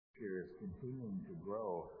continuing to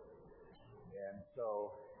grow. And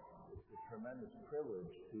so it's a tremendous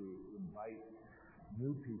privilege to invite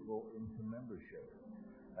new people into membership.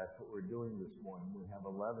 That's what we're doing this morning. We have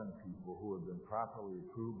 11 people who have been properly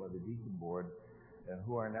approved by the deacon board and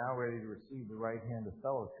who are now ready to receive the right hand of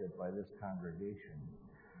fellowship by this congregation.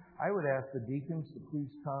 I would ask the deacons to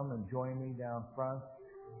please come and join me down front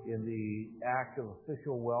in the act of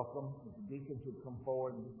official welcome. If the deacons would come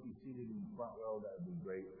forward and just be seated in the front row, that would be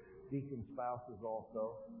great. Deacon spouses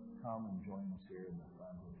also, come and join us here in the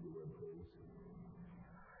front, if you would, please.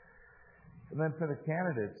 And then for the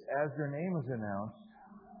candidates, as your name is announced,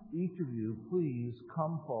 each of you, please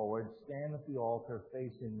come forward, stand at the altar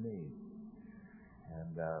facing me.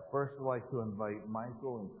 And first I'd like to invite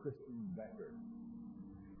Michael and Christine Becker.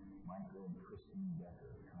 Michael and Christine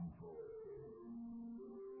Becker, come forward, please.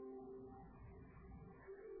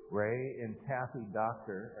 Ray and Kathy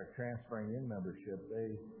Doctor are transferring in membership.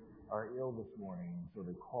 They are ill this morning, so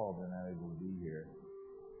they called. They're not able to be here.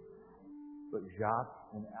 But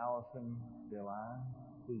Jacques and Allison Delan,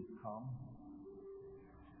 please come.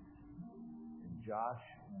 And Josh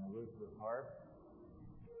and Elizabeth Harp,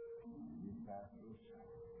 these pastors.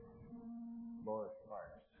 Laura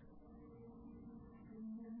Sparks.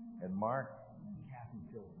 And Mark and Kathy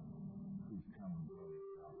Tilton, please come and join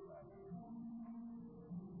us outside.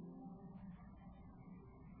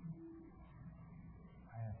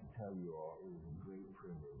 I have to tell you all, it is a great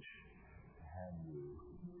privilege to have you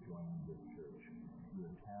join this church. You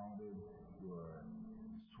are talented. You are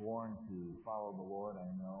sworn to follow the Lord, I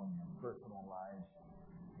know, in your personal lives.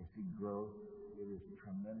 I see growth. It is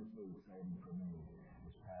tremendously exciting for me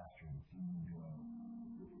as pastor to see you join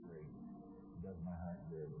this great. It does my heart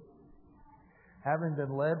good. Having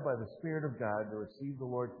been led by the Spirit of God to receive the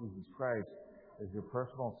Lord Jesus Christ as your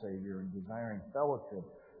personal Savior and desiring fellowship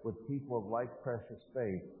with people of like precious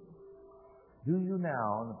faith, do you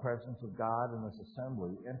now, in the presence of God in this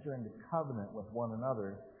assembly, enter into covenant with one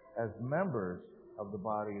another as members of the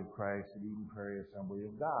body of Christ at Eden Prairie Assembly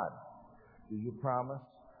of God? Do you promise,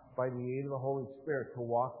 by the aid of the Holy Spirit, to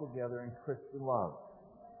walk together in Christian love,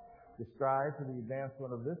 to strive for the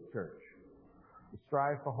advancement of this church, to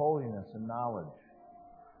strive for holiness and knowledge,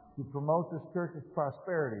 to promote this church's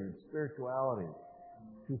prosperity and spirituality,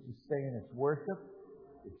 to sustain its worship,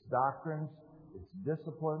 its doctrines, its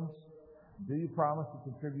disciplines? Do you promise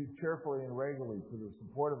to contribute cheerfully and regularly to the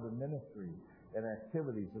support of the ministry and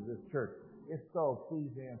activities of this church? If so,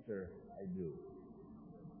 please answer, I do.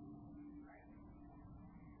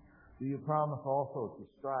 Do you promise also to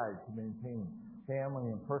strive to maintain family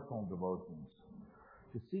and personal devotions,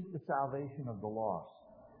 to seek the salvation of the lost,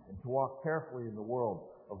 and to walk carefully in the world,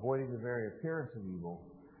 avoiding the very appearance of evil,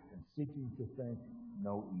 and seeking to think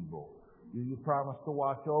no evil? Do you promise to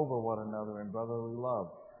watch over one another in brotherly love,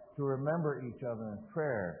 to remember each other in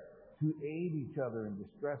prayer, to aid each other in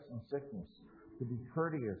distress and sickness, to be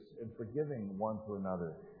courteous and forgiving one to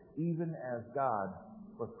another, even as God,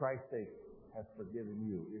 for Christ's sake, has forgiven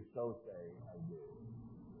you? If so, say, I do.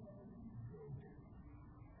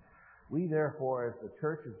 We, therefore, as the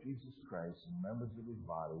Church of Jesus Christ and members of His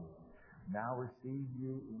body, now receive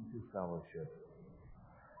you into fellowship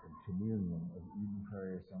and communion of Eden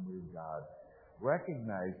Prairie Assembly of God,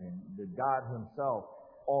 recognizing that God Himself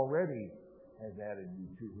already has added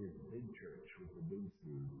you to His big church with the big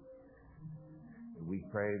C. And we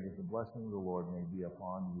pray that the blessing of the Lord may be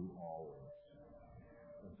upon you always.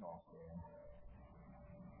 Let's all stand.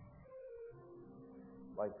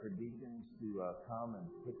 I'd like for deacons to come and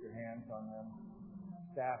put your hands on them.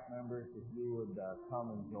 Staff members, if you would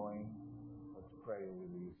come and join, let's pray over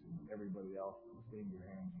these. And everybody else, extend your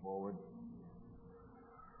hands forward.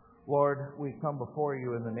 Lord, we come before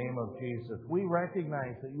you in the name of Jesus. We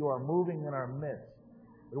recognize that you are moving in our midst.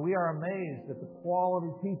 But we are amazed at the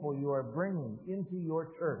quality people you are bringing into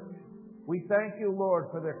your church. We thank you,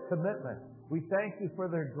 Lord, for their commitment. We thank you for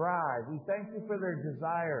their drive. We thank you for their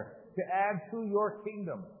desire to add to your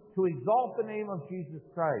kingdom, to exalt the name of Jesus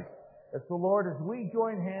Christ. As the Lord, as we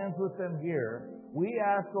join hands with them here, we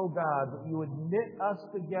ask, O God, that you would knit us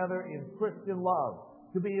together in Christian love,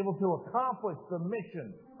 to be able to accomplish the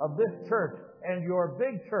mission of this church and your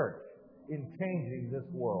big church in changing this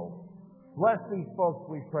world. Bless these folks,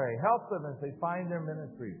 we pray. Help them as they find their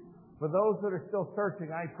ministry. For those that are still searching,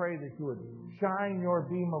 I pray that you would shine your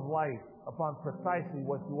beam of light upon precisely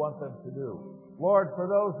what you want them to do. Lord, for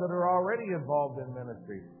those that are already involved in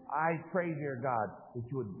ministry, I pray, dear God, that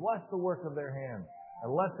you would bless the work of their hands and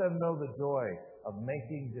let them know the joy of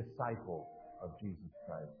making disciples of Jesus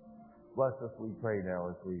Christ. Bless us, we pray now,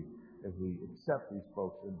 as we accept these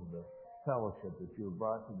folks into the fellowship that you have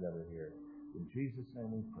brought together here. In Jesus' name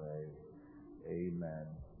we pray. Amen.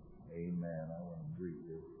 Amen. I want to greet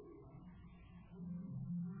you.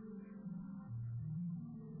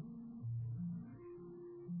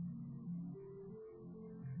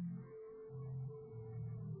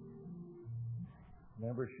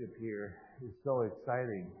 Membership here is so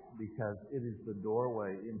exciting because it is the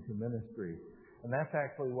doorway into ministry. And that's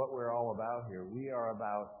actually what we're all about here. We are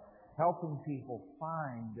about helping people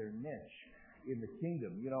find their niche in the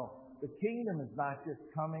kingdom. You know, the kingdom is not just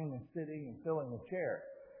coming and sitting and filling a chair.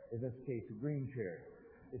 In this case, a green chair.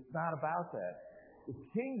 It's not about that. The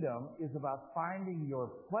kingdom is about finding your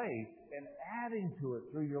place and adding to it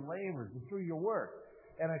through your labors and through your work.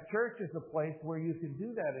 And a church is a place where you can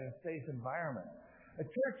do that in a safe environment. A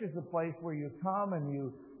church is a place where you come and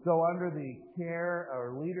you go under the care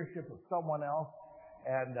or leadership of someone else,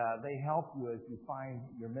 and they help you as you find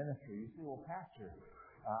your ministry. You say, well, Pastor,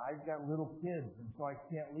 I've got little kids, and so I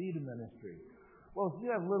can't lead a ministry. Well, if you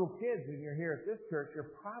have little kids and you're here at this church,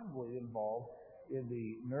 you're probably involved in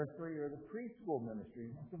the nursery or the preschool ministry.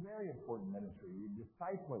 It's a very important ministry. You're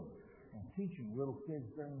discipling and teaching little kids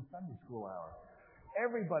during the Sunday school hour.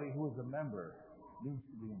 Everybody who is a member needs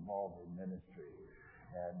to be involved in ministry.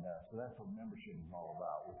 And so that's what membership is all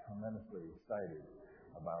about. We're tremendously excited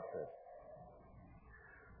about this.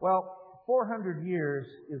 Well, 400 years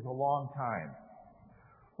is a long time.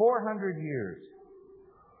 400 years.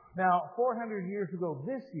 Now, 400 years ago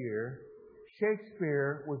this year,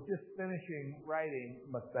 Shakespeare was just finishing writing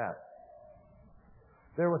Macbeth.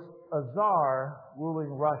 There was a czar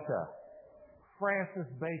ruling Russia.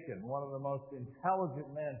 Francis Bacon, one of the most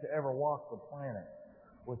intelligent men to ever walk the planet,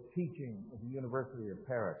 was teaching at the University of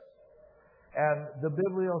Paris. And the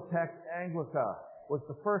Bibliotheca Anglica was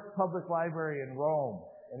the first public library in Rome,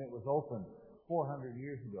 and it was opened 400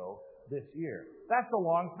 years ago this year. That's a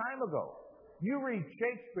long time ago. You read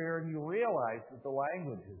Shakespeare and you realize that the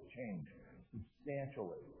language has changed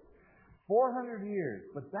substantially. 400 years,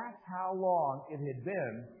 but that's how long it had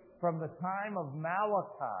been from the time of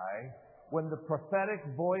Malachi, when the prophetic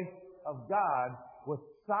voice of God was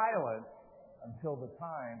silent, until the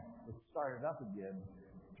time it started up again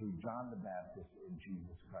through John the Baptist and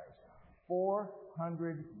Jesus Christ.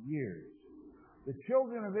 400 years. The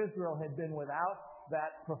children of Israel had been without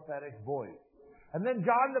that prophetic voice. And then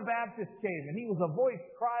John the Baptist came, and he was a voice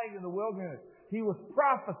crying in the wilderness. He was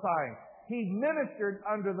prophesying. He ministered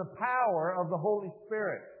under the power of the Holy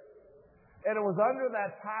Spirit. And it was under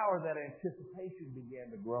that power that anticipation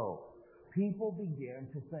began to grow. People began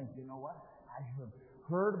to think, you know what? I have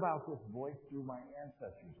heard about this voice through my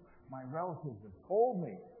ancestors. My relatives have told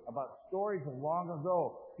me about stories of long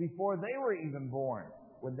ago, before they were even born,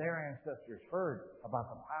 when their ancestors heard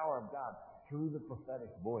about the power of God through the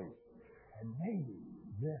prophetic voice. And maybe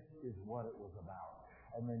this is what it was about.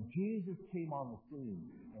 And then Jesus came on the scene,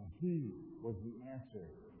 and he was the answer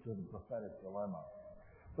to the prophetic dilemma.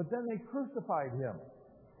 But then they crucified him,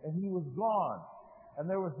 and he was gone. And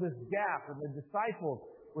there was this gap, and the disciples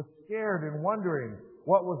were scared and wondering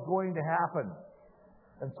what was going to happen.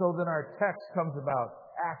 And so then our text comes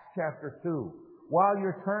about, Acts chapter 2. While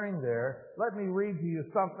you're turning there, let me read to you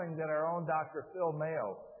something that our own Dr. Phil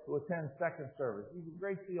Mayo, who attends second service, he's a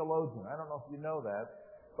great theologian. I don't know if you know that,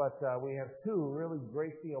 but we have two really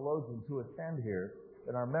great theologians who attend here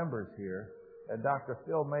and are members here. And Dr.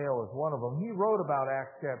 Phil Mayo is one of them. He wrote about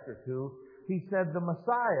Acts chapter 2. He said the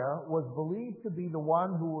Messiah was believed to be the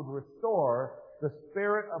one who would restore the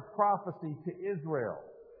spirit of prophecy to Israel.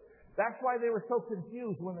 That's why they were so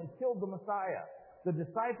confused when they killed the Messiah. The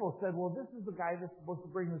disciples said, well, this is the guy that's supposed to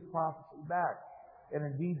bring this prophecy back. And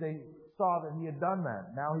indeed, they saw that he had done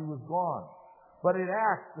that. Now he was gone. But in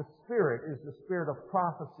Acts, the Spirit is the spirit of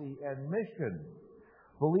prophecy and mission.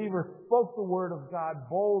 Believers spoke the word of God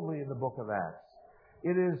boldly in the book of Acts.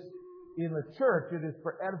 It is in the church, it is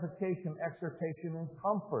for edification, exhortation, and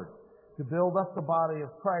comfort, to build up the body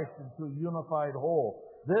of Christ into a unified whole.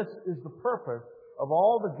 This is the purpose of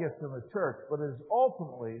all the gifts in the church, but it is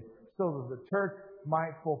ultimately so that the church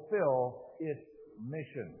might fulfill its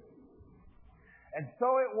mission. And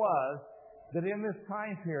so it was that in this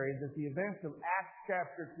time period that the events of Acts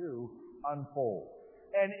chapter 2 unfold.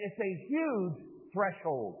 And it's a huge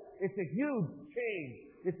threshold. It's a huge change.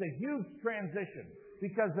 It's a huge transition,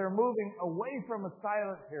 because they're moving away from a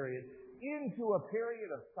silent period into a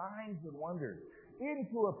period of signs and wonders,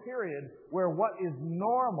 into a period where what is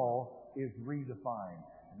normal is redefined.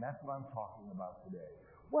 And that's what I'm talking about today.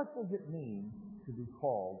 What does it mean to be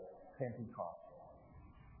called Pentecostal?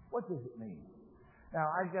 What does it mean? Now,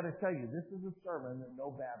 I've got to tell you, this is a sermon that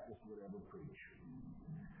no Baptist would ever preach.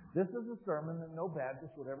 This is a sermon that no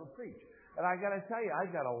Baptist would ever preach. And I've got to tell you,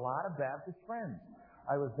 I've got a lot of Baptist friends.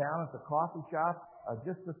 I was down at the coffee shop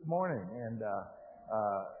just this morning, and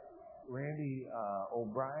Randy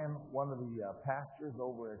O'Brien, one of the pastors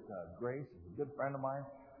over at Grace, is a good friend of mine.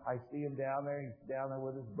 I see him down there. He's down there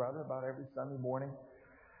with his brother about every Sunday morning.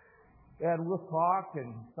 And we'll talk,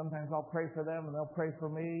 and sometimes I'll pray for them, and they'll pray for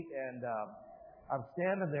me. And I'm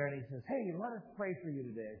standing there, and he says, "Hey, let us pray for you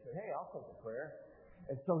today." I said, "Hey, I'll take a prayer."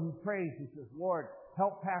 And so he prays. He says, "Lord,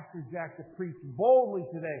 help Pastor Jack to preach boldly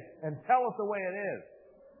today and tell it the way it is."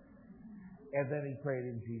 And then he prayed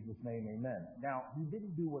in Jesus' name, amen. Now, he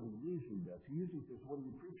didn't do what he usually does. He usually says, "What are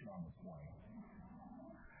you preaching on this morning?"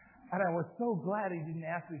 And I was so glad he didn't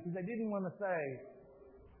ask me, because I didn't want to say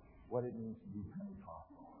what it means to be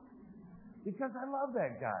Pentecostal. Because I love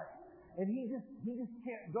that guy. And he just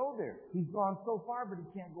can't go there. He's gone so far, but he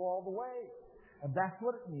can't go all the way. And that's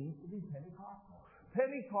what it means to be Pentecostal.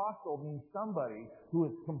 Pentecostal means somebody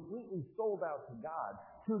who is completely sold out to God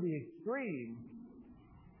to the extreme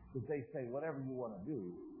that they say, whatever you want to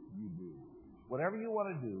do, you do. Whatever you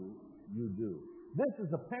want to do, you do. This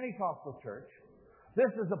is a Pentecostal church.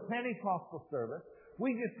 This is a Pentecostal service.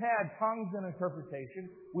 We just had tongues and interpretation.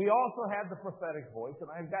 We also had the prophetic voice. And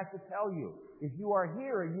I've got to tell you, if you are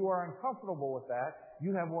here and you are uncomfortable with that,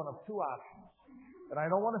 you have one of two options. And I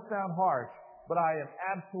don't want to sound harsh, but I am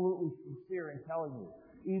absolutely sincere in telling you.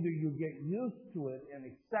 Either you get used to it and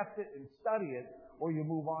accept it and study it, or you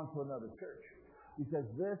move on to another church. Because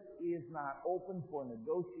this is not open for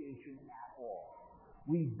negotiation at all.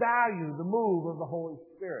 We value the move of the Holy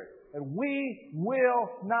Spirit. And we will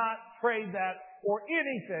not trade that for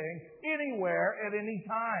anything, anywhere, at any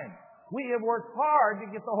time. We have worked hard to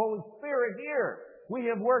get the Holy Spirit here. We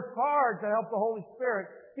have worked hard to help the Holy Spirit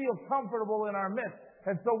feel comfortable in our midst.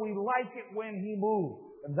 And so we like it when He moves.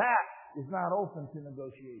 And that is not open to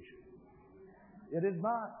negotiation. It is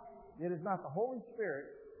not. It is not. The Holy Spirit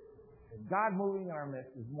and God moving in our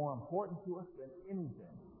midst is more important to us than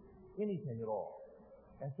anything at all.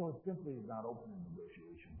 And so it simply is not open to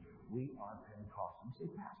negotiation. We are Pentecostal. You say,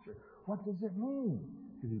 "Pastor, what does it mean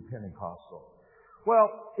to be Pentecostal?"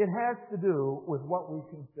 Well, it has to do with what we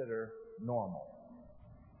consider normal.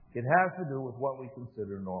 It has to do with what we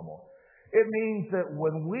consider normal. It means that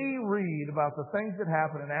when we read about the things that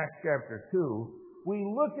happen in Acts chapter 2, we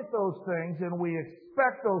look at those things and we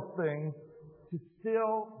expect those things to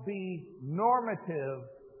still be normative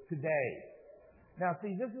today. Now,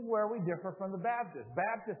 see, this is where we differ from the Baptists.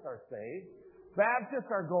 Baptists are saved. Baptists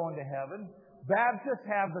are going to heaven. Baptists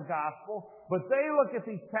have the gospel. But they look at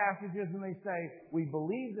these passages and they say, we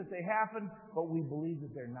believe that they happened, but we believe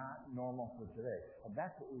that they're not normal for today. And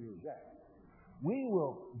that's what we reject. We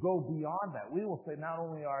will go beyond that. We will say not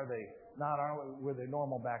only were they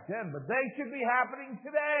normal back then, but they should be happening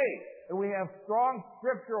today. And we have strong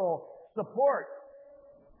scriptural support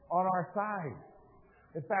on our side.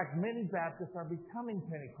 In fact, many Baptists are becoming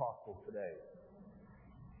Pentecostal today.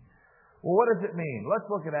 Well, what does it mean? Let's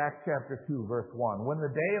look at Acts chapter 2, verse 1. When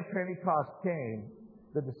the day of Pentecost came,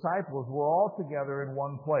 the disciples were all together in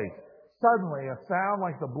one place. Suddenly, a sound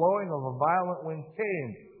like the blowing of a violent wind came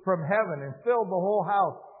from heaven and filled the whole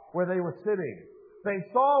house where they were sitting. They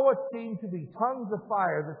saw what seemed to be tongues of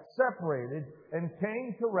fire that separated and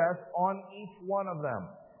came to rest on each one of them.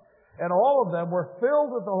 And all of them were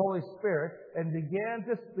filled with the Holy Spirit and began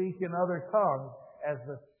to speak in other tongues as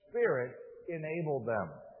the Spirit enabled them.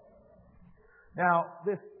 Now,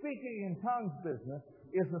 this speaking in tongues business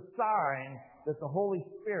is a sign that the Holy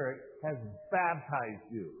Spirit has baptized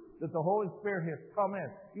you, that the Holy Spirit has come in.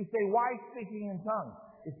 You say, why speaking in tongues?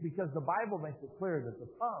 It's because the Bible makes it clear that the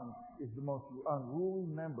tongue is the most unruly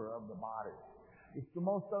member of the body. It's the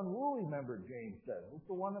most unruly member, James says. It's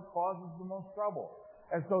the one that causes the most trouble.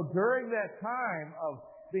 And so during that time of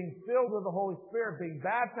being filled with the Holy Spirit, being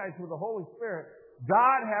baptized with the Holy Spirit,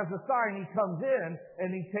 God has a sign. He comes in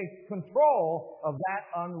and He takes control of that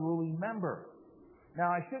unruly member.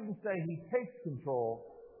 Now, I shouldn't say He takes control.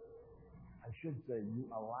 I should say you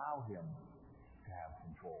allow Him to have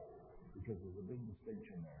control, because there's a big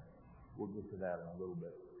distinction there. We'll get to that in a little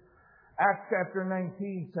bit. Acts chapter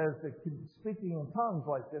 19 says that speaking in tongues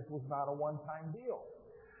like this was not a one-time deal.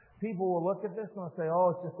 People will look at this and they'll say,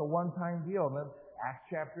 oh, it's just a one-time deal. And then Acts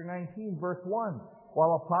chapter 19, verse 1.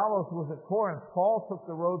 While Apollos was at Corinth, Paul took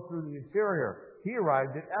the road through the interior. He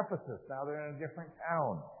arrived at Ephesus. Now they're in a different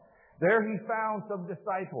town. There he found some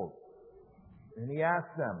disciples. And he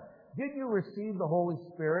asked them, did you receive the Holy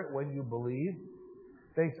Spirit when you believed?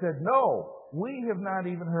 They said, no, we have not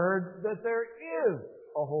even heard that there is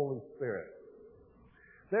a Holy Spirit.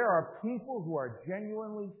 There are people who are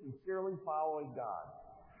genuinely, sincerely following God.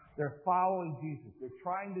 They're following Jesus. They're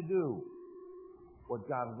trying to do what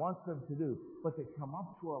God wants them to do, but they come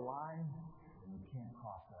up to a line and they can't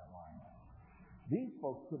cross that line. These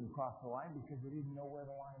folks couldn't cross the line because they didn't know where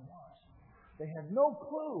the line was. They had no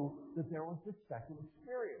clue that there was this second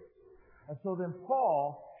experience. And so then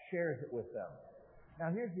Paul shares it with them.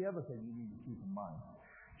 Now here's the other thing you need to keep in mind.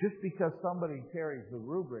 Just because somebody carries the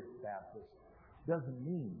rubric Baptist doesn't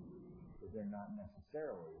mean that they're not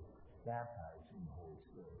necessarily baptized in the Holy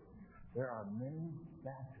Spirit. There are many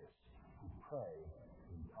Baptists who pray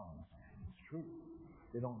in tongues. It's true.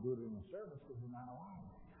 They don't do it in the service because they're not allowed.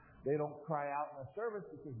 They don't cry out in the service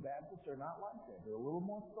because Baptists are not like that. They're a little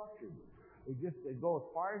more structured. They go as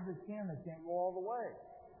far as they can. They can't go all the way.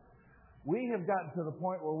 We have gotten to the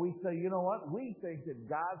point where we say, you know what? We think that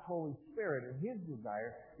God's Holy Spirit and His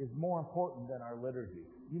desire is more important than our liturgy.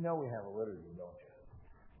 You know we have a liturgy, don't you?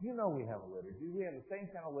 You know we have a liturgy. We have the same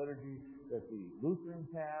kind of liturgy that the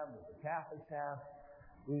Lutherans have, that the Catholics have.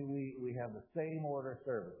 We have the same order of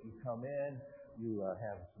service. You come in, you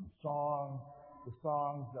have some songs. The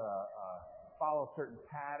songs follow a certain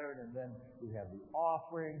pattern, and then we have the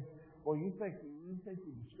offering. Well, you think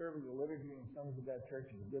disturbing the liturgy in some of that church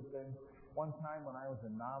is a good thing? One time when I was a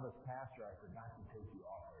novice pastor, I forgot to take the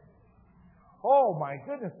offering. Oh, my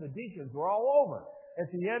goodness, the deacons were all over. At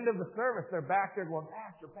the end of the service, they're back there going,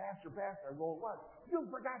 Pastor, Pastor, Pastor. I go, what? You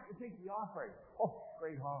forgot to take the offering. Oh,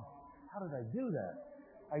 great honk. How did I do that?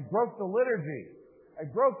 I broke the liturgy.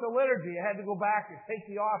 I had to go back and take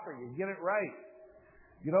the offering and get it right.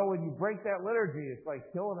 You know, when you break that liturgy, it's like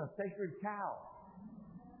killing a sacred cow.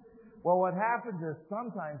 Well, what happens is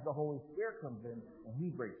sometimes the Holy Spirit comes in and He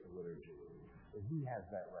breaks the liturgy. And He has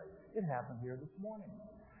that right. It happened here this morning.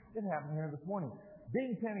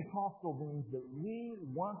 Being Pentecostal means that we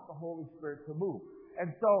want the Holy Spirit to move.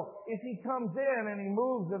 And so, if He comes in and He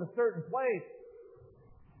moves in a certain place,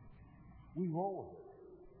 we roll with it.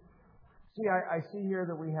 See, I see here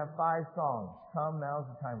that we have 5 songs. Come, now's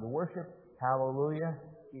the time to worship. Hallelujah,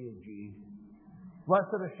 key of G.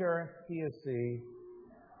 Blessed Assurance, key of C.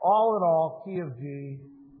 All in all, key of G.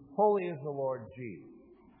 Holy is the Lord, G.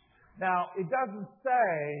 Now, it doesn't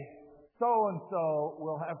say so-and-so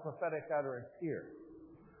will have prophetic utterance here.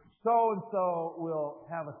 So-and-so will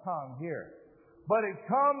have a tongue here. But it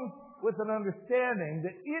comes with an understanding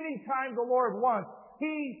that any time the Lord wants,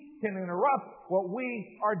 He can interrupt what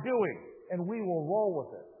we are doing. And we will roll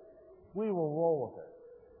with it.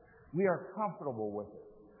 We are comfortable with it.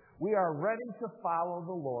 We are ready to follow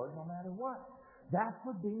the Lord no matter what. That's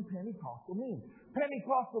what being Pentecostal means.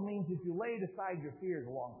 Pentecostal means that you laid aside your fears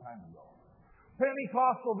a long time ago.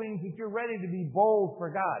 Pentecostal means that you're ready to be bold for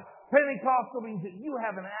God. Pentecostal means that you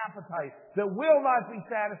have an appetite that will not be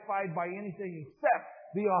satisfied by anything except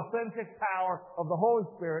the authentic power of the Holy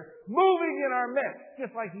Spirit moving in our midst,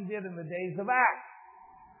 just like He did in the days of Acts.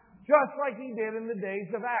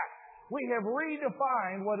 We have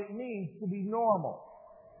redefined what it means to be normal.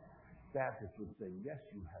 Baptists would say, yes,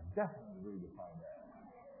 you have definitely redefined that.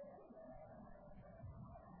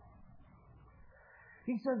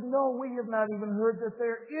 He says, no, we have not even heard that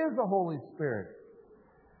there is a Holy Spirit.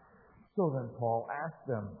 So then Paul asked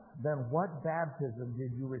them, then what baptism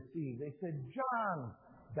did you receive? They said, John's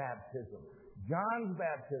baptism. John's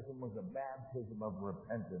baptism was a baptism of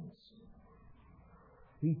repentance.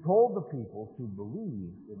 He told the people to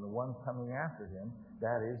believe in the one coming after him,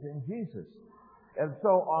 that is, in Jesus. And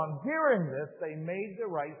so on hearing this, they made the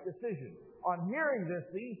right decision. On hearing this,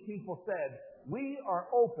 these people said, we are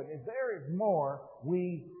open. If there is more,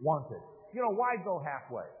 we want it. You know, why go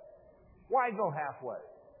halfway? Why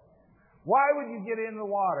would you get in the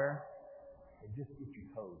water and just get your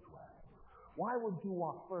toes wet? Why wouldn't you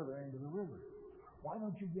walk further into the river? Why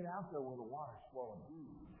don't you get out there where the water's flowing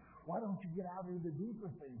deep? Why don't you get out into the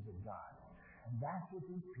deeper things of God? And that's what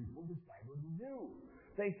these people decided to do.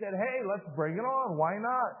 They said, hey, let's bring it on. Why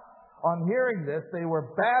not? On hearing this, they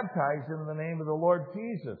were baptized in the name of the Lord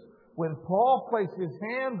Jesus. When Paul placed his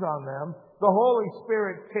hands on them, the Holy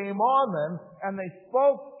Spirit came on them, and they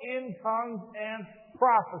spoke in tongues and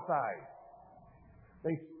prophesied.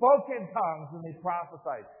 They spoke in tongues and they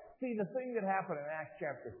prophesied. See, the thing that happened in Acts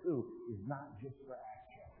chapter 2 is not just for Acts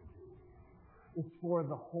chapter 2. It's for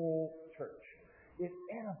the whole church. It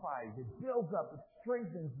edifies, it builds up, it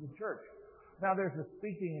strengthens the church. Now, there's a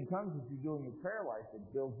speaking in tongues that you do in your prayer life that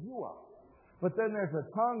builds you up. But then there's a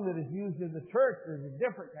tongue that is used in the church. There's a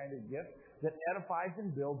different kind of gift that edifies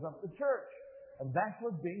and builds up the church. And that's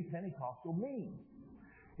what being Pentecostal means.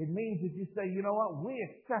 It means that you say, you know what, we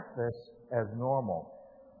accept this as normal.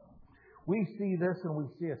 We see this and we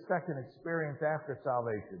see a second experience after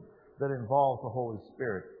salvation that involves the Holy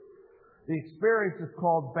Spirit. The experience is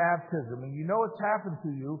called baptism, and you know it's happened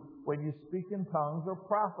to you when you speak in tongues or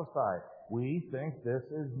prophesy. We think this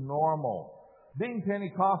is normal. Being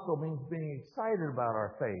Pentecostal means being excited about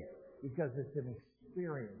our faith because it's an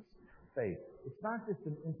experienced faith. It's not just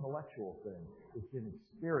an intellectual thing. It's an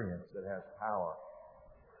experience that has power.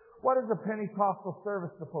 What is a Pentecostal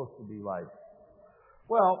service supposed to be like?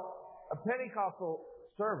 Well, a Pentecostal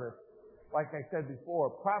service, like I said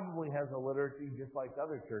before, probably has a liturgy just like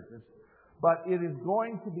other churches, but it is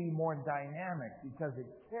going to be more dynamic because it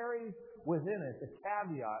carries within it the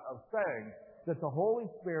caveat of saying that the Holy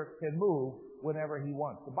Spirit can move whenever He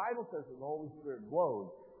wants. The Bible says that the Holy Spirit blows.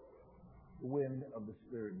 The wind of the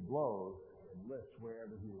Spirit blows and lifts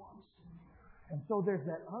wherever He wants. And so there's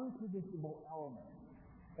that unpredictable element.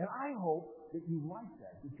 And I hope that you like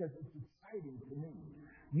that because it's exciting to me.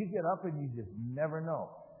 You get up and you just never know.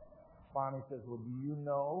 Bonnie says, well, do you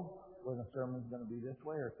know when a sermon's going to be this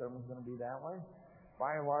way or a sermon's going to be that way?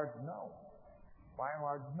 By and large, no. By and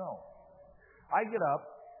large, no. I get up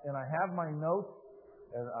and I have my notes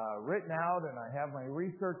written out and I have my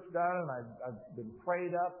research done and I've been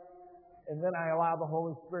prayed up, and then I allow the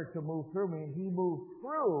Holy Spirit to move through me, and He moves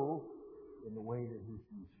through in the way that He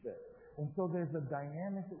sees fit. And so there's a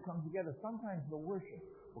dynamic that comes together. Sometimes the worship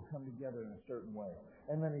will come together in a certain way,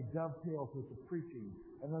 and then it dovetails with the preaching,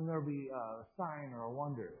 and then there'll be a sign or a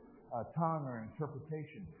wonder, a tongue or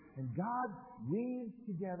interpretation. And God weaves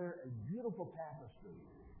together a beautiful tapestry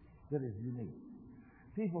that is unique.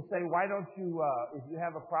 People say, why don't you, if you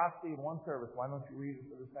have a prophecy in one service, why don't you read it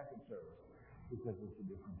for the second service? Because it's a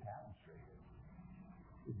different tapestry.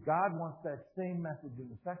 If God wants that same message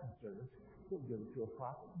in the second service, He'll give it to a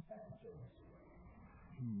prophet in the second service.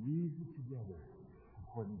 He weaves it together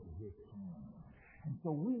according to His plan. And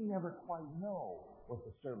so we never quite know what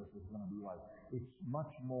the service is going to be like. It's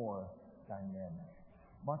much more dynamic.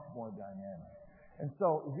 Much more dynamic. And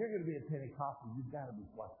so if you're going to be a Pentecostal, you've got to be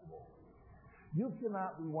flexible. You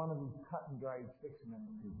cannot be one of these cut and dried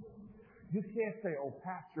 6-minute people. You can't say, oh,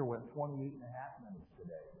 Pastor went 28 and a half minutes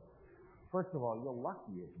today. First of all, you're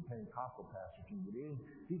lucky if a Pentecostal pastor can get in.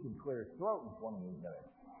 He can clear his throat in 28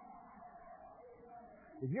 minutes.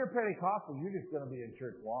 If you're Pentecostal, you're just going to be in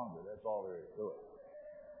church longer. That's all there is to it.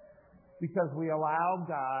 Because we allow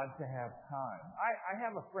God to have time. I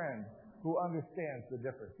have a friend who understands the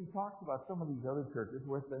difference. He talks about some of these other churches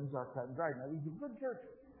where things are cut and dried. Now, these are good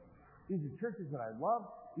churches. These are churches that I love.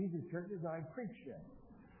 These are churches that I preached in.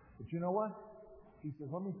 But you know what? He says,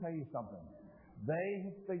 let me tell you something. They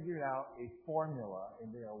have figured out a formula, and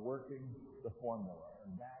they are working the formula.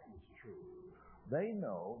 And that is true. They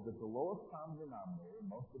know that the lowest common denominator,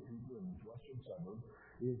 most of the people in these western suburbs,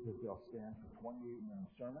 is that they'll stand for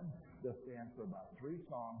 28-minute sermon, they'll stand for about 3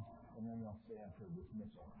 songs, and then they'll stand for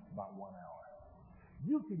dismissal, about 1 hour.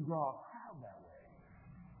 You can draw a crowd that way.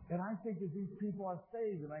 And I think that these people are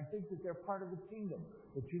saved, and I think that they're part of the kingdom.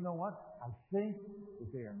 But you know what? I think that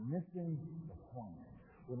they are missing the point.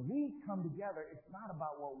 When we come together, it's not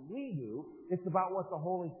about what we do, it's about what the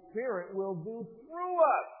Holy Spirit will do through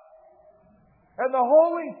us. And the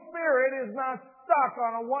Holy Spirit is not stuck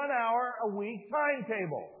on a 1-hour-a-week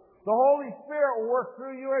timetable. The Holy Spirit will work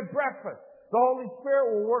through you at breakfast. The Holy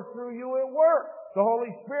Spirit will work through you at work. The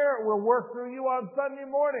Holy Spirit will work through you on Sunday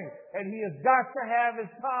morning. And He has got to have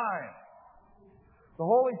His time. The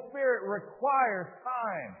Holy Spirit requires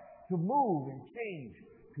time to move and change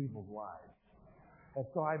people's lives. And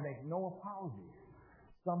so I make no apologies.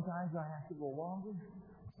 Sometimes I have to go longer,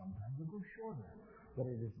 and sometimes I go shorter. But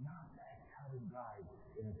it is not that cut and dried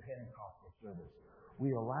in a Pentecostal service.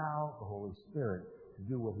 We allow the Holy Spirit to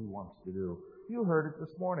do what He wants to do. You heard it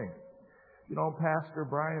this morning. You know, Pastor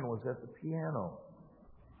Brian was at the piano.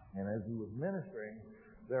 And as he was ministering,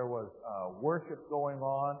 there was worship going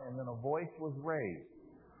on, and then a voice was raised.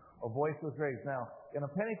 A voice was raised. Now, in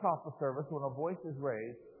a Pentecostal service, when a voice is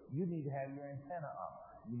raised, you need to have your antenna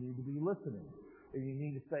up. You need to be listening. And you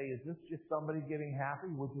need to say, is this just somebody getting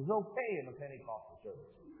happy? Which is okay in a Pentecostal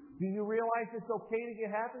service. Do you realize it's okay to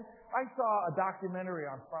get happy? I saw a documentary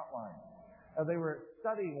on Frontline. They were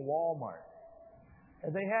studying Walmart.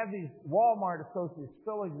 And they had these Walmart associates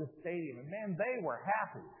filling this stadium. And man, they were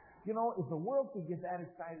happy. You know, if the world could get that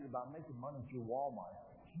excited about making money through Walmart,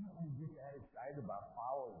 can't we get that excited about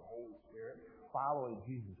following the Holy Spirit, following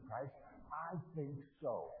Jesus Christ? I think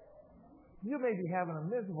so. You may be having a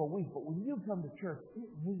miserable week, but when you come to church, it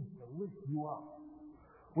needs to lift you up.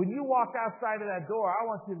 When you walk outside of that door, I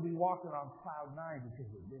want you to be walking on cloud 9 because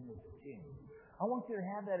you've been with the King. I want you to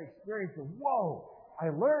have that experience of, whoa, I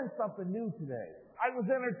learned something new today. I was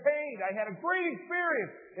entertained. I had a great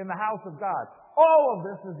experience in the house of God. All of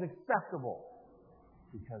this is acceptable.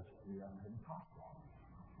 Because we are Pentecostal.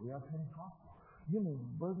 We are Pentecostal. You may be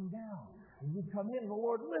burdened down. And you come in and the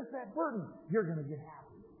Lord lifts that burden. You're going to get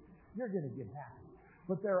happy. You're going to get happy.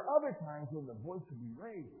 But there are other times when the voice will be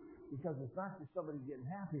raised because it's not just somebody getting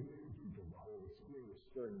happy. It's because the Holy Spirit is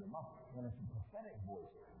stirring them up. And it's a prophetic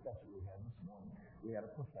voice. That's what we had this morning. We had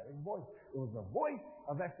a prophetic voice. It was a voice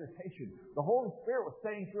of exhortation. The Holy Spirit was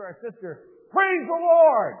saying through our sister, praise the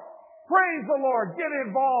Lord! Praise the Lord! Get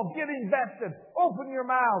involved! Get invested! Open your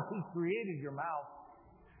mouth! He created your mouth.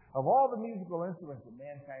 Of all the musical instruments that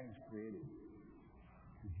mankind has created,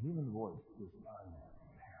 the human voice is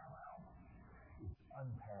unparalleled. It's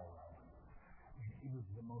unparalleled. It was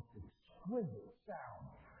the most exquisite sound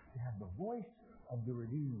to have the voice of the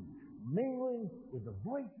redeemed mingling with the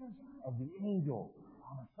voices of the angels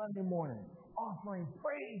on a Sunday morning, offering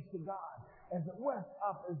praise to God as it went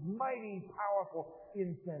up as mighty, powerful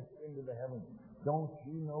incense into the heavens. Don't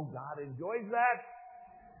you know God enjoys that?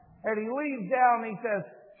 And he leads down and he says,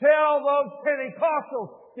 tell those Pentecostals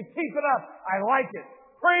to keep it up. I like it.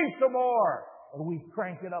 Praise some more. And we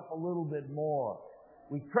crank it up a little bit more.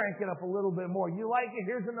 We crank it up a little bit more. You like it?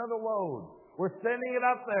 Here's another load. We're sending it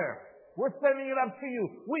up there. We're sending it up to you.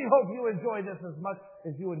 We hope you enjoy this as much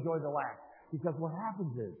as you enjoy the last. Because what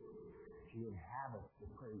happens is, he inhabits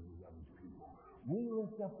the praises of his people. We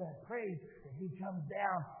lift up that praise, and he comes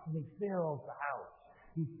down, and he fills the house.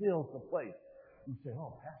 He fills the place. You say,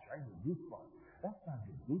 oh, Pastor, I get goosebumps. That's not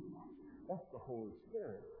just goosebumps. That's the Holy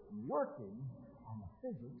Spirit working on the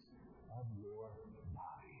physics of your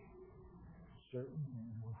body. Certain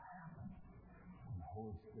things will happen when the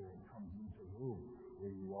Holy Spirit comes into the room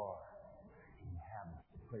where you are. He inhabits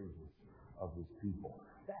the praises of his people.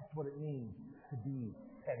 That's what it means to be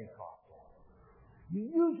Pentecostal. You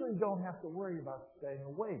usually don't have to worry about staying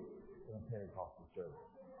awake in a Pentecostal service.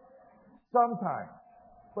 Sometimes,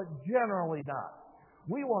 but generally not.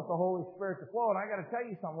 We want the Holy Spirit to flow, and I got to tell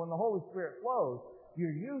you something. When the Holy Spirit flows,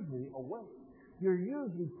 you're usually awake. You're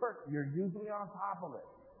usually perked. You're usually on top of it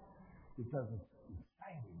because it's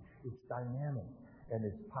exciting, it's dynamic, and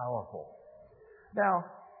it's powerful. Now,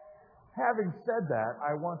 having said that,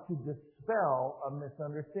 I want to dispel a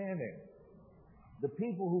misunderstanding. The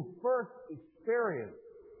people who first experienced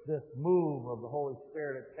this move of the Holy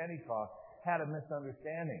Spirit at Pentecost had a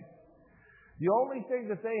misunderstanding. The only thing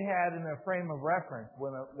that they had in their frame of reference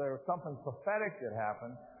when there was something prophetic that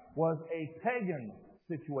happened was a pagan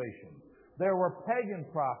situation. There were pagan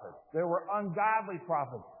prophets. There were ungodly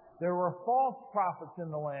prophets. There were false prophets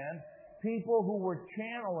in the land, people who were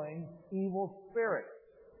channeling evil spirits.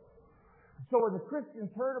 So when the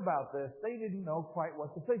Christians heard about this, they didn't know quite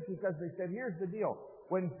what to think because they said, here's the deal.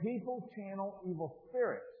 When people channel evil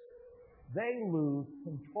spirits, they lose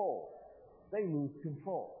control. They lose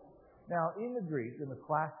control. Now, in the Greek, in the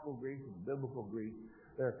classical Greek and biblical Greek,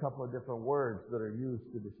 there are a couple of different words that are used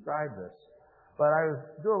to describe this. But I was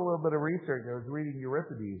doing a little bit of research. I was reading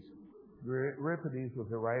Euripides. Euripides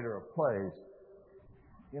was a writer of plays.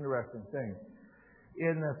 Interesting thing.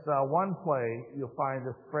 In this one play, you'll find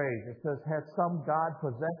this phrase. It says, has some god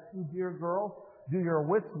possessed you, dear girl? Do your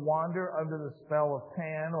wits wander under the spell of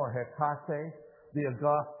Pan or Hecate, the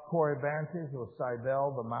august Corybantes, or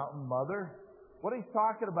Cybele, the mountain mother? What he's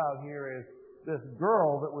talking about here is this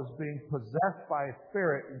girl that was being possessed by a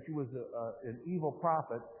spirit, and she was an evil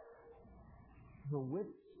prophet. Her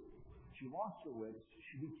wits, she lost her wits.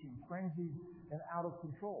 She became frenzied and out of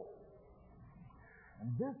control. And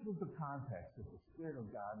this was the context that the Spirit of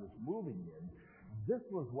God was moving in. This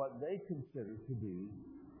was what they considered to be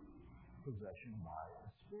possession by a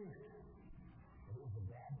spirit. It was a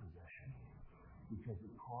bad possession because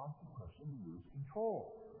it caused the person to lose control.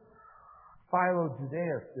 Philo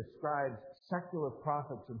Judaeus describes secular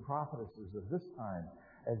prophets and prophetesses of this time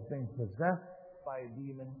as being possessed by a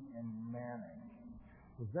demon and manning.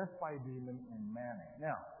 Possessed by a demon and manning.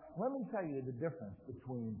 Now, let me tell you the difference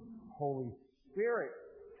between Holy Spirit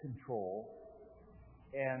control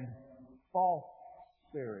and false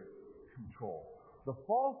spirit control. The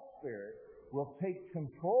false spirit will take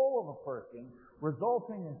control of a person,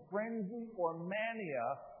 resulting in frenzy or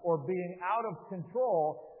mania or being out of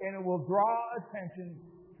control, and it will draw attention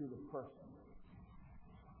to the person.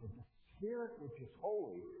 But the Spirit, which is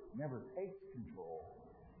holy, never takes control.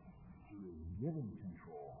 He is given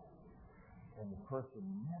control, and the person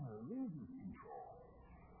never loses control.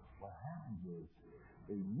 What happens is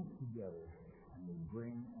they meet together and they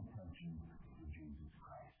bring attention to Jesus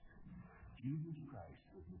Christ. Jesus Christ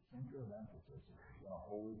is the center of emphasis in a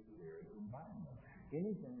Holy Spirit environment.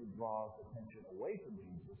 Anything that draws attention away from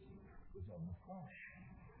Jesus is of the flesh.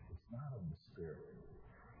 It's not of the Spirit.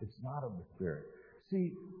 It's not of the Spirit.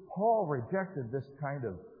 See, Paul rejected this kind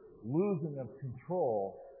of losing of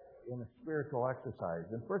control in a spiritual exercise.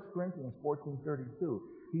 In 1 Corinthians 14:32,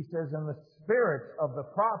 he says, "And the spirits of the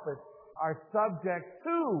prophets are subject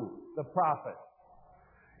to the prophets."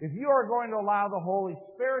 If you are going to allow the Holy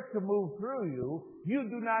Spirit to move through you, you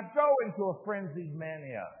do not go into a frenzied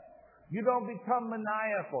mania. You don't become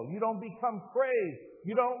maniacal. You don't become crazed.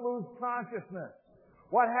 You don't lose consciousness.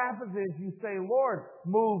 What happens is you say, "Lord,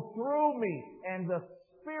 move through me." And the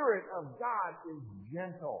Spirit of God is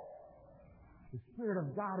gentle. The Spirit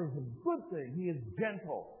of God is a good thing. He is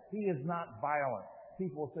gentle. He is not violent.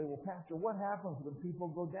 People will say, "Well, Pastor, what happens when people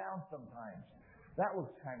go down sometimes?" That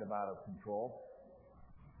looks kind of out of control.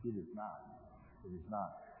 It is not. It is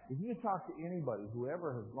not. If you talk to anybody who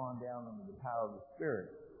ever has gone down under the power of the Spirit,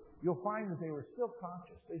 you'll find that they were still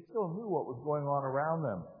conscious. They still knew what was going on around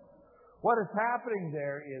them. What is happening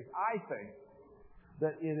there is, I think,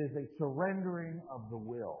 that it is a surrendering of the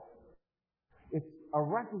will. It's a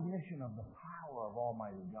recognition of the power of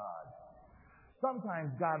Almighty God.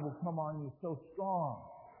 Sometimes God will come on you so strong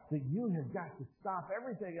that you have got to stop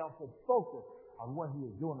everything else and focus on what He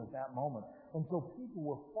is doing at that moment. And so people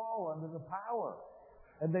will fall under the power.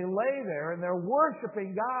 And they lay there and they're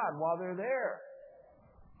worshiping God while they're there.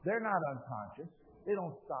 They're not unconscious. They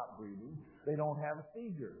don't stop breathing. They don't have a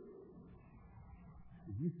seizure.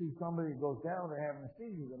 If you see somebody that goes down, they're having a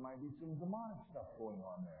seizure, there might be some demonic stuff going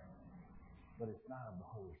on there. But it's not of the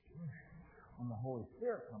Holy Spirit. When the Holy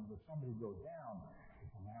Spirit comes, if somebody goes down,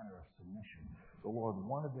 it's a matter of submission. The Lord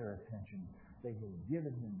wanted their attention. They have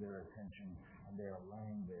given Him their attention, and they are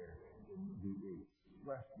laying there in the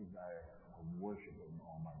express desire of worshiping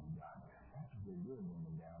Almighty God. That's what they're doing when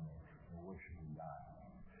they're down there. They're worshiping God.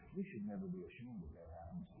 You should never be ashamed if that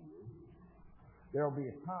happens to you. There will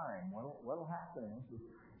be a time, what will happen is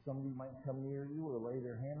somebody might come near you or lay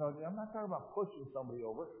their hand on you. I'm not talking about pushing somebody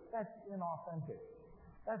over. That's inauthentic.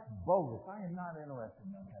 That's bogus. I am not interested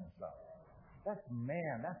in that kind of stuff. That's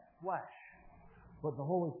man. That's flesh. But the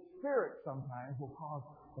Holy Spirit sometimes will cause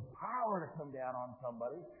the power to come down on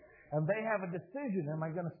somebody, and they have a decision. Am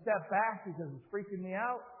I going to step back because it's freaking me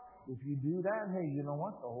out? If you do that, hey, you know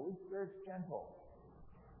what? The Holy Spirit's gentle.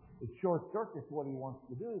 It short circuits what He wants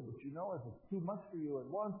to do, but you know, if it's too much for you at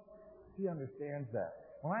once, He understands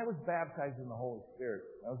that. When I was baptized in the Holy Spirit,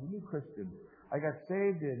 I was a new Christian. I got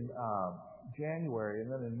saved in January,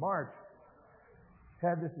 and then in March,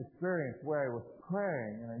 had this experience where I was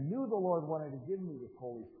praying, and I knew the Lord wanted to give me this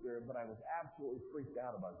Holy Spirit, but I was absolutely freaked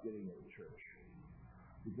out about getting it in church.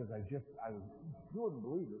 Because you wouldn't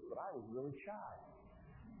believe this, but I was really shy.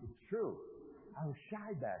 It's true. I was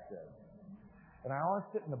shy back then. And I always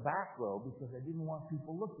sit in the back row because I didn't want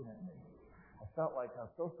people looking at me. I felt like I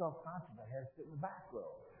was so self-conscious I had to sit in the back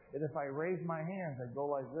row. And if I raised my hands, I'd go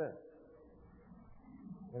like this.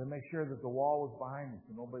 And to make sure that the wall was behind me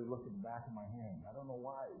so nobody looked at the back of my hands. I don't know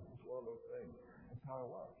why. It was just one of those things. That's how I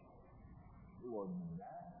was. The Lord knew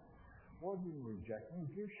that. The Lord didn't reject me.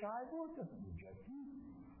 If you're shy, the Lord doesn't reject you.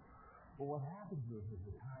 But what happens is there's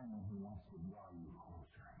a time when He wants to draw you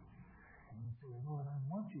closer. And you say, "Lord, I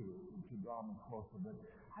want you to draw me closer, but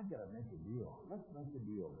I've got to make a deal. Let's make a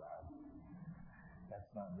deal, God." That's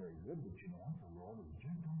not very good, but you know what? The Lord is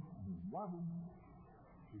gentle and He's loving.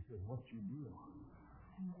 He says, "What's your deal?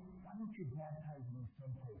 Why don't you baptize me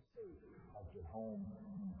someplace safe, like at home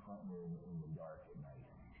in the front room in the dark at night?"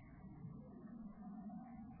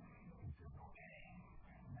 He said, "Okay."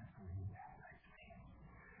 And that's where He baptized me.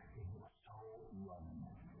 It was so loving,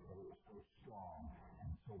 but it was so strong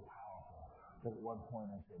and so powerful that at one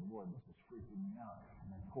point I said, "Lord, this is freaking me out."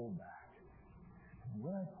 And I pulled back. And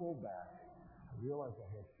when I pulled back, I realized I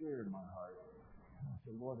had fear in my heart. And I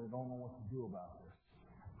said, "Lord, I don't know what to do about this."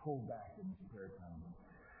 I pulled back in this prayer time.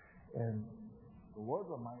 And the Lord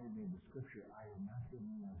reminded me of the scripture, "I have not given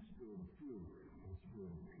you a spirit of fear, but a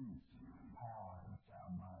spirit of peace, power, and a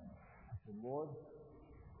sound mind." I said, "Lord,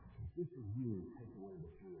 if this is you, take away the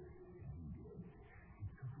fear." And He did. He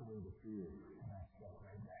took away the fear, and I stepped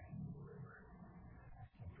right back into the river. I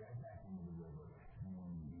stepped right back into the river and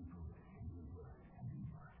went deeper and deeper and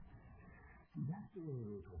deeper. See, that's the way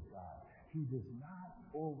it is with God. He does not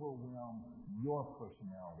overwhelm your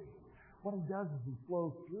personality. What He does is He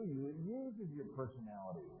flows through you and uses your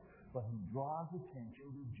personality. But He draws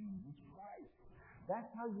attention to Jesus Christ. That's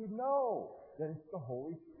how you know that it's the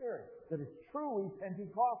Holy Spirit, that it's truly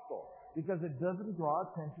Pentecostal. Because it doesn't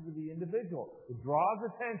draw attention to the individual. It draws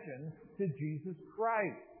attention to Jesus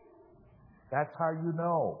Christ. That's how you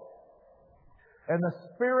know. And the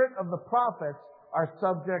spirit of the prophets are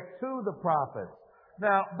subject to the prophets.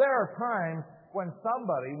 Now, there are times when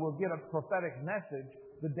somebody will get a prophetic message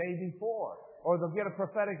the day before. or they'll get a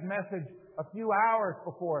prophetic message a few hours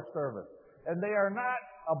before a service. And they are not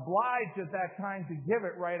obliged at that time to give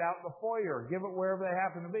it right out in the foyer, or give it wherever they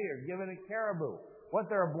happen to be, or give it at Caribou. What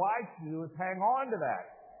they're obliged to do is hang on to that,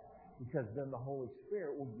 because then the Holy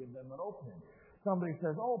Spirit will give them an opening. Somebody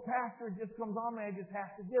says, "Oh, Pastor, it just comes on me, I just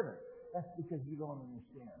have to give it." That's because you don't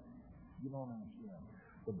understand. You don't understand.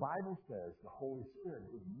 The Bible says the Holy Spirit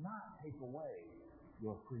does not take away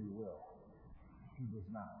your free will. He does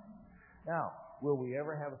not. Now, will we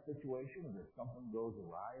ever have a situation where something goes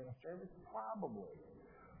awry in a service? Probably.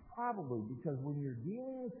 Probably, because when you're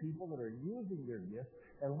dealing with people that are using their gifts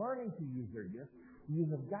and learning to use their gifts, you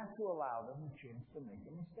have got to allow them the chance to make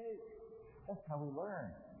a mistake. That's how we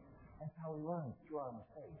learn. That's how we learn, through our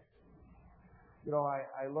mistakes. You know,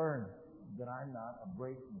 I learned that I'm not a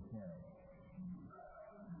brake mechanic.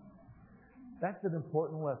 That's an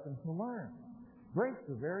important lesson to learn. Brakes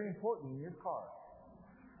are very important in your car.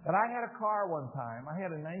 And I had a car one time. I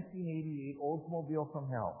had a 1988 Oldsmobile from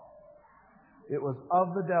hell. It was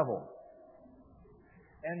of the devil.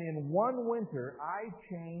 And in one winter, I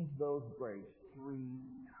changed those brakes 3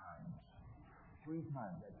 times. 3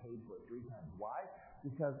 times. I paid for it 3 times. Why?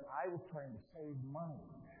 Because I was trying to save money.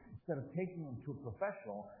 Instead of taking them to a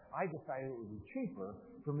professional, I decided it would be cheaper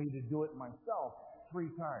for me to do it myself 3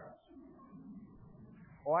 times.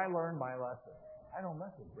 Oh, I learned my lesson. I don't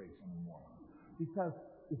mess with brakes anymore. Because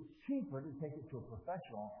it's cheaper to take it to a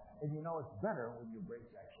professional, and you know it's better when your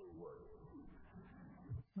brakes actually work.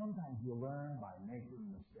 But sometimes you learn by making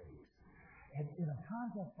mistakes. And in a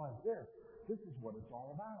context like this is what it's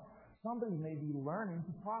all about. Somebody may be learning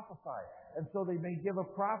to prophesy, and so they may give a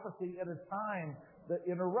prophecy at a time that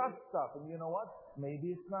interrupts stuff. And you know what?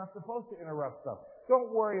 Maybe it's not supposed to interrupt stuff.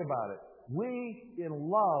 Don't worry about it. We, in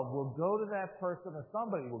love, will go to that person, or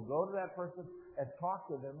somebody will go to that person and talk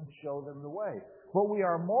to them and show them the way. But we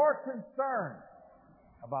are more concerned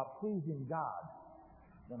about pleasing God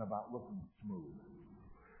than about looking smooth.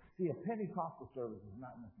 See, a Pentecostal service is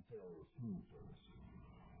not necessarily a smooth service.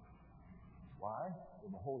 Why?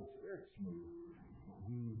 Well, the Holy Spirit's smooth, but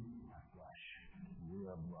we are flesh. We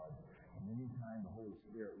are blood. And anytime the Holy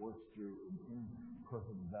Spirit works through an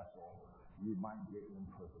imperfect vessel, you might get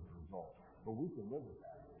imperfect results. But we can live with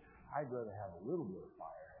that. I'd rather have a little bit of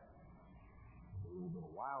fire, a little bit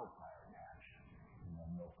of wildfire attached, than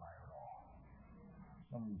no fire at all.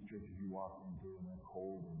 Some of these churches you walk into and they're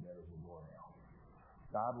cold and dead as a doornail.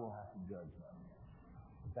 God will have to judge them.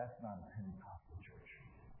 But that's not a Pentecostal church.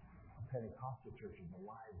 A Pentecostal church is a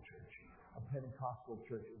live church. A Pentecostal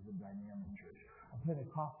church is a dynamic church. A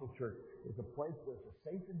Pentecostal church is a place where it's a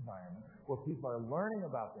safe environment, where people are learning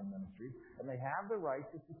about their ministries, and they have the right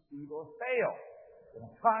to succeed or fail in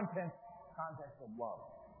a context of love.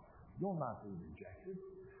 You'll not be rejected.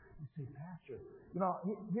 You say, "Pastor, you know,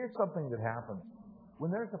 here's something that happens.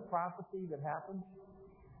 When there's a prophecy that happens,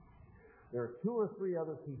 there are 2 or 3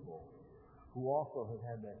 other people who also have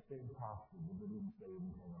had that same prophecy, but they didn't say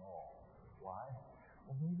anything at all. Why?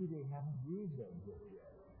 Well, maybe they haven't used that gift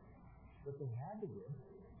yet. But they had the gift.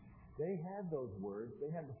 They had those words.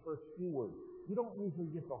 They had the first few words. You don't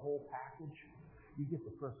usually get the whole package. You get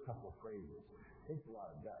the first couple of phrases. It takes a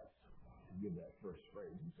lot of guts to give that first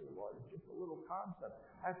phrase. You say, "Lord, it's just a little concept.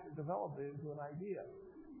 I have to develop it into an idea."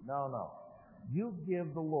 No. You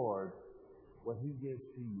give the Lord what He gives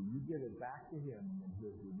to you. You give it back to Him, and then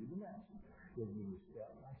He'll give you the next. He'll give you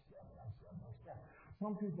step by step by step by step.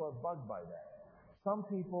 Some people are bugged by that. Some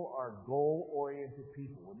people are goal-oriented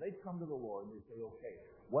people. When they come to the Lord, they say, "Okay,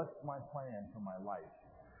 what's my plan for my life?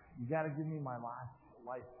 You got to give me my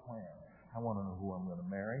life plan. I want to know who I'm going to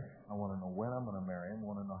marry. I want to know when I'm going to marry him. I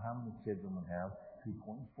want to know how many kids I'm going to have.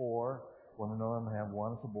 2.4. I want to know I'm going to have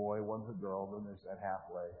one's a boy, one's a girl, then there's that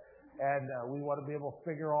halfway. And we want to be able to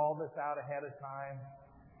figure all this out ahead of time.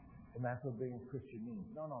 And that's what being a Christian means.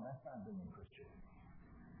 No, that's not being a Christian.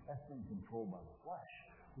 That's being controlled by the flesh.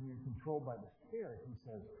 When you're controlled by the Spirit, He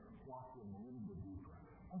says, walk in a little bit deeper.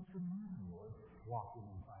 What's the matter, Lord? Walk in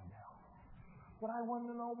and find out. But I want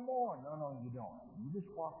to know more. No, you don't. You just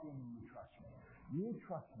walk in and you trust me. You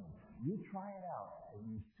trust me. You try it out, and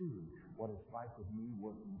you see what it's like with me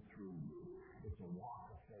working through you. It's a walk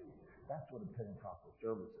of faith. That's what a Pentecostal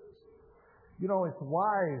service is. You know, it's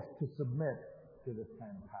wise to submit to this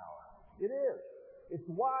kind of power. It is. It's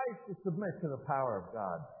wise to submit to the power of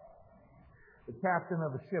God. The captain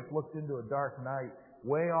of the ship looked into a dark night.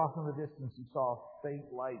 Way off in the distance, he saw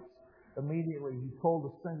faint lights. Immediately, he told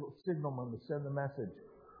the signalman to send the message.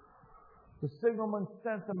 The signalman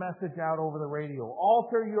sent the message out over the radio.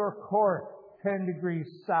 Alter your course 10 degrees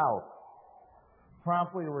south.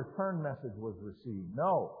 Promptly, a return message was received.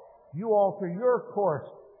 No, you alter your course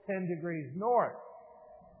 10 degrees north.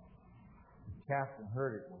 The captain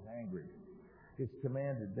heard it and was angry. His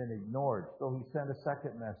command had been ignored, so he sent a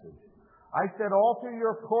second message. I said, alter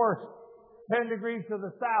your course 10 degrees to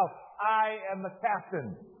the south. I am the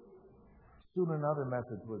captain. Soon another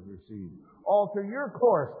message was received. Alter your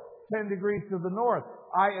course 10 degrees to the north.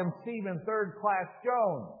 I am Stephen Third Class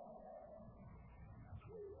Jones.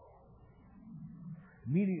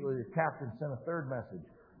 Immediately the captain sent a third message,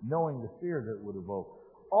 knowing the fear that it would evoke.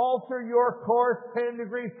 Alter your course 10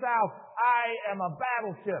 degrees south. I am a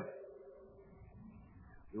battleship.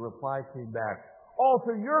 The reply came back.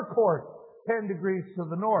 Alter your course 10 degrees to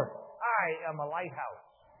the north. I am a lighthouse.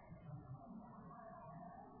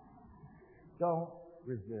 Don't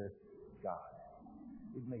resist God.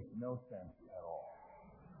 It makes no sense at all.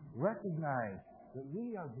 Recognize that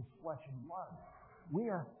we are just flesh and blood. We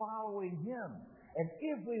are following Him. And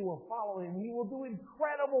if we will follow Him, He will do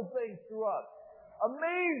incredible things through us.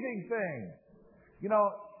 Amazing things. You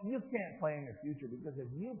know, you can't plan your future, because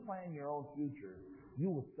if you plan your own future,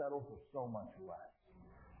 you will settle for so much less.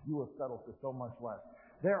 You will settle for so much less.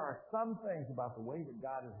 There are some things about the way that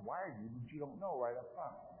God has wired you that you don't know right up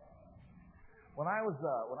front. When I was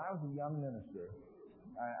a young minister,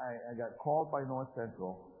 I got called by North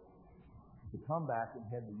Central to come back and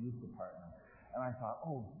head the youth department. And I thought,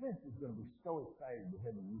 oh, this is going to be so exciting to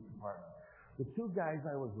head the youth department. The two guys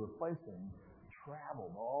I was replacing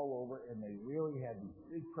traveled all over, and they really had these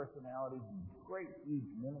big personalities and great, huge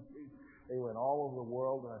ministries. They went all over the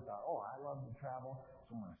world, and I thought, oh, I love to travel.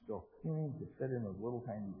 So I'm going to still to fit in those little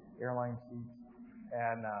tiny airline seats.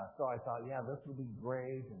 And so I thought, yeah, this would be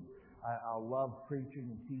great, and I'll love preaching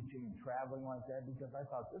and teaching and traveling like that, because I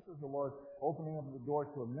thought this is the Lord opening up the door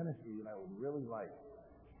to a ministry that I would really like.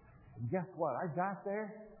 And guess what? I got there,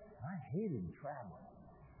 and I hated traveling.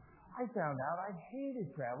 I found out I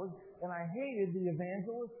hated traveling, and I hated the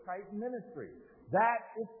evangelist-type ministry.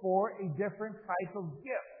 That is for a different type of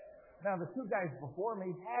gift. Now, the two guys before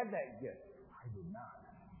me had that gift. I did not.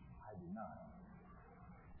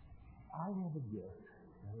 I have a gift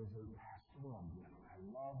that is a pastoral gift. I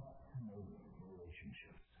love to make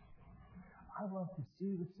relationships. I love to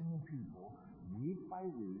see the same people, week by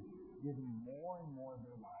week, giving more and more of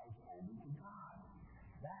their lives over to God.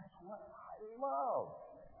 That's what I love.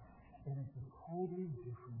 And it's a totally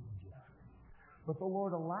different gift. But the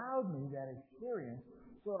Lord allowed me that experience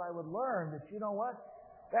so that I would learn that, you know what?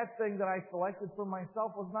 That thing that I selected for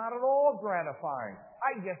myself was not at all gratifying.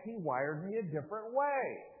 I guess He wired me a different way.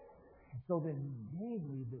 So then He gave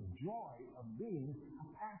me the joy of being a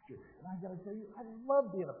pastor. And I got to tell you, I love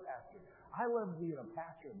being a pastor. I love being a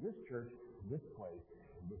pastor in this church, this place,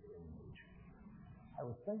 in this age. I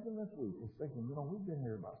was thinking this week, we've been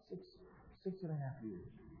here about six and a half years.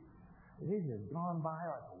 It has gone by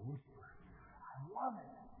like a whisper. I love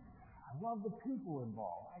it. I love the people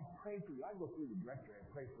involved. I pray for you. I go through the directory. I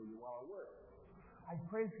pray for you while I work. I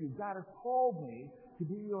pray for you. God has called me to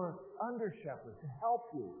be your under-shepherd, to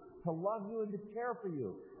help you, to love you, and to care for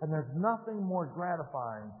you. And there's nothing more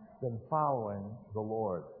gratifying than following the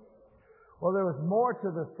Lord. Well, there was more to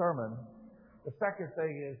this sermon. The second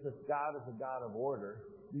thing is that God is a God of order.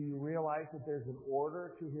 Do you realize that there's an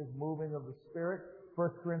order to His moving of the Spirit?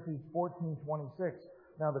 1 Corinthians 14:26.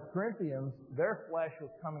 Now the Corinthians, their flesh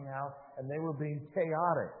was coming out and they were being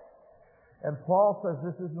chaotic. And Paul says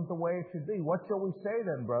this isn't the way it should be. What shall we say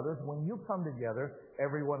then, brothers? When you come together,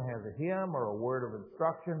 everyone has a hymn or a word of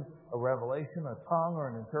instruction, a revelation, a tongue, or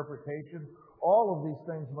an interpretation. All of these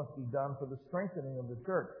things must be done for the strengthening of the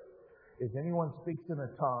church. If anyone speaks in a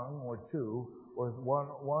tongue or two, or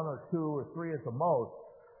one or two or three at the most,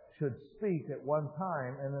 should speak at one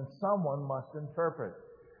time, and then someone must interpret.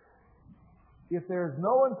 If there is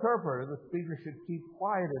no interpreter, the speaker should keep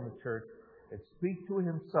quiet in the church and speak to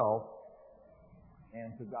himself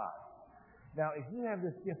and to God. Now, if you have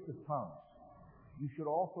this gift of tongues, you should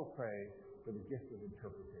also pray for the gift of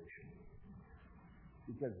interpretation.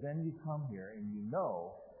 Because then you come here and you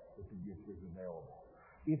know that the gift is available.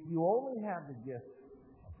 If you only have the gift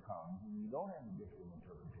of tongues and you don't have the gift of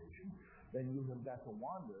interpretation, then you have got to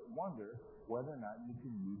wonder whether or not you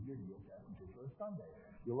can use your gift that particular Sunday.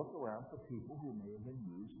 You look around for people who may have been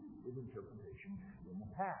used with interpretation in the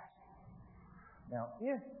past. Now,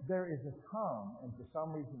 if there is a tongue and for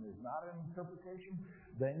some reason there's not an interpretation,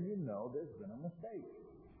 then you know there's been a mistake.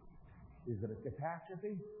 Is it a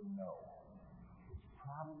catastrophe? No. It's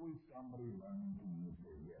probably somebody learning to use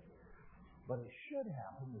their gift. But it should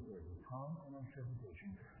happen that there's a tongue and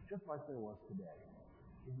interpretation, just like there was today.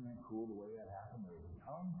 Isn't that cool the way that happened? There was a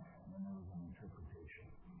tongue and then there was an interpretation.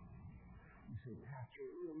 You say, Pastor,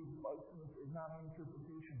 it really bugs me. There's not an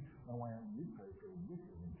interpretation, then why don't you pray for a gift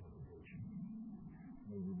of interpretation?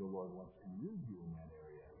 Maybe the Lord wants to use you in that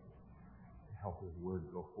area to help His Word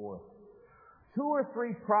go forth. 2 or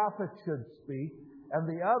 3 prophets should speak, and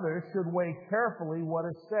the others should weigh carefully what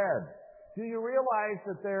is said. Do you realize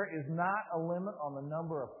that there is not a limit on the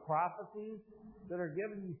number of prophecies that are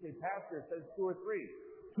given? You say, Pastor, it says 2 or 3.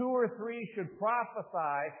 2 or 3 should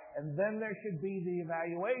prophesy, and then there should be the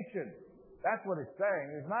evaluation. That's what it's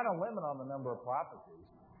saying. There's not a limit on the number of prophecies.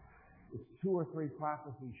 It's 2 or 3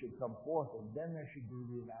 prophecies should come forth, and then there should be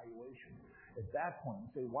the evaluation. At that point, you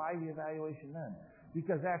say, why the evaluation then?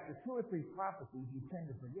 Because after 2 or 3 prophecies, you tend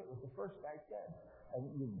to forget what the first guy said. And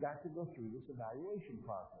you've got to go through this evaluation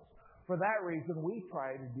process. For that reason, we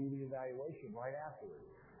try to do the evaluation right afterwards.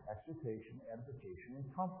 Exhortation, edification, and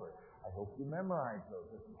comfort. I hope you memorize those.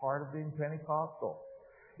 It's part of being Pentecostal.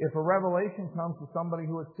 If a revelation comes to somebody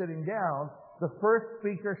who is sitting down, the first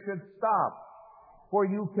speaker should stop. For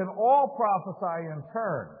you can all prophesy in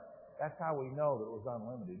turn. That's how we know that it was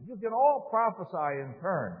unlimited. You can all prophesy in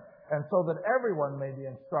turn, and so that everyone may be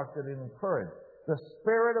instructed and encouraged. The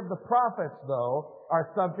spirit of the prophets, though, are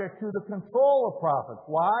subject to the control of prophets.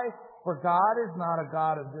 Why? For God is not a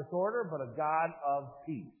God of disorder, but a God of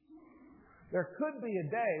peace. There could be a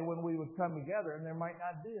day when we would come together and there might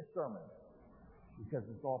not be a sermon because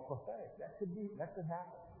it's all prophetic. That could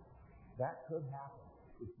happen. That could happen.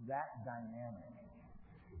 It's that dynamic.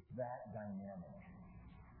 It's that dynamic.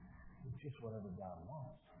 It's just whatever God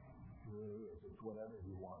wants. It really is. It's whatever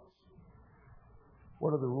He wants.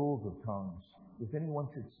 What are the rules of tongues? If anyone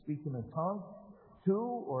should speak in a tongue, 2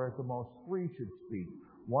 or at the most 3 should speak,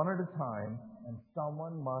 1 at a time, and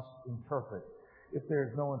someone must interpret. If there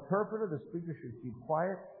is no interpreter, the speaker should keep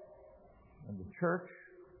quiet in the church,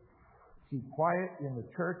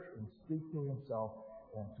 and speak to himself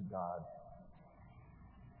and to God.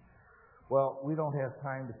 Well, we don't have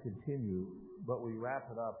time to continue, but we wrap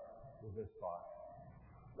it up with this thought.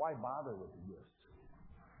 Why bother with the gifts?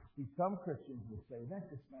 See, some Christians will say, that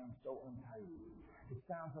just sounds so untidy. It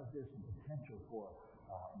sounds like there's some potential for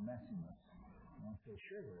messiness. And I say,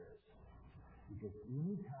 sure there is. Because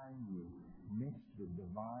anytime you mix the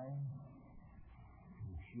divine and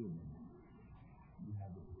the human, you have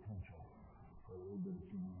the potential for a little bit of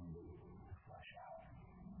humanity to flesh out.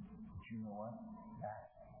 But you know what?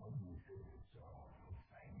 That's what makes it so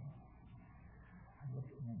exciting. I look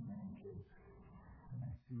at my grandkids and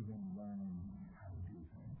I see them learning how to do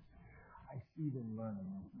things. I see them learning.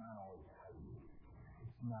 It's not always tidy.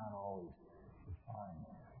 It's not always defined.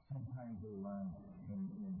 Sometimes they learn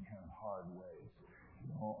in kind of hard ways.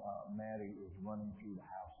 You know, Maddie is running through the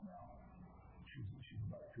house now. She's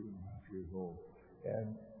about 2.5 years old.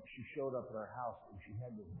 And she showed up at our house and she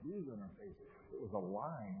had this bruise on her face. It was a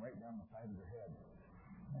line right down the side of her head.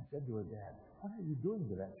 And I said to her, Dad, what are you doing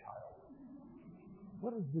to that child?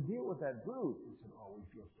 What is the deal with that bruise? He said, oh, we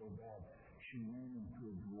feel so bad. She ran into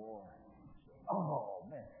a drawer. Oh,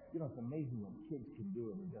 man. You know, it's amazing what kids can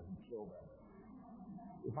do and it doesn't kill them.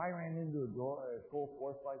 If I ran into a drawer at full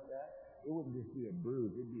force like that, it wouldn't just be a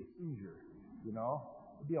bruise. It'd be a seizure, you know?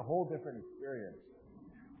 It'd be a whole different experience.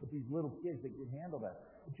 But these little kids, they can handle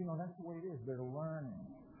that. But, you know, that's the way it is. They're learning.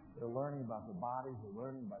 They're learning about their bodies. They're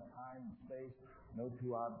learning about time and space. No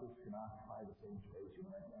 2 objects can occupy the same space. You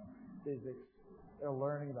know, like physics. They're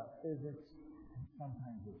learning about physics. And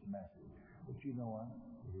sometimes it's messy. But you know what?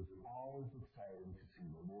 It is always exciting to see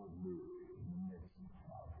the Lord move in the midst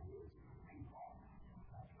of His people.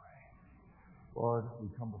 Let's pray. Lord, we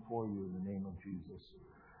come before you in the name of Jesus.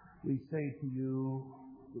 We say to you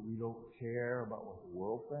that we don't care about what the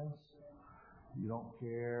world thinks. We don't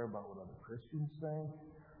care about what other Christians think.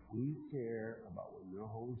 We care about what your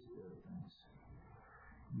Holy Spirit thinks.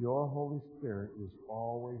 Your Holy Spirit is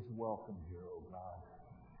always welcome here, O God.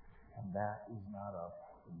 And that is not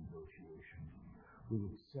up for negotiation. We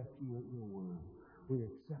accept you at your word. We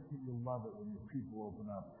accept that you love it when your people open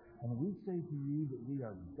up. And we say to you that we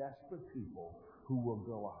are desperate people who will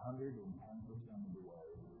go 110% of the way.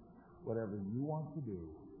 Whatever you want to do,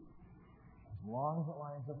 as long as it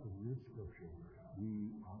lines up with your scripture,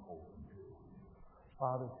 we are open to.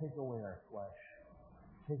 Father, take away our flesh.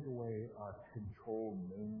 Take away our controlled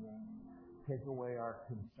mania. Take away our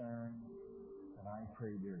concern. And I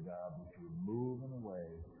pray, dear God, that you would move in a way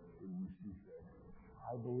that you see fit.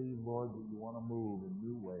 I believe, Lord, that you want to move in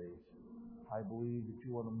new ways. I believe that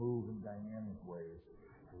you want to move in dynamic ways.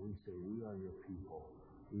 And we say, we are your people.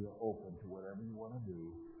 We are open to whatever you want to do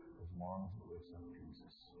as long as it lifts up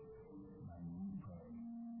Jesus. In my name we pray.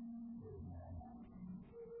 Amen.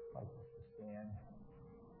 I'd like us to stand.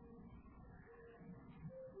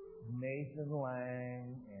 Nathan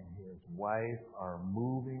Lang and his wife are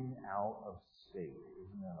moving out of state.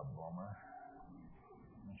 Isn't that a bummer?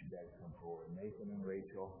 Why don't you guys come forward? Nathan and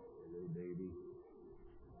Rachel, their little baby.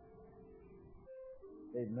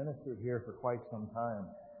 They've ministered here for quite some time.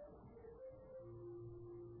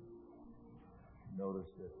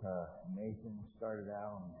 Noticed that Nathan started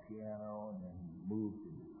out on the piano and then he moved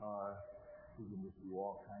to guitar. He can just do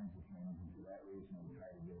all kinds of things, and for that reason we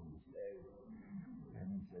tried to get him to stay. And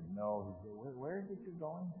he said no. He said, where is it you're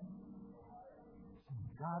going? Some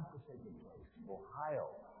God-forsaken place.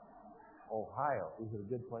 Ohio. Is it a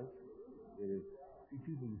good place? It is. See,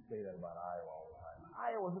 people used to say that about Iowa all the time.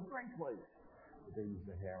 Iowa's a great place. But they used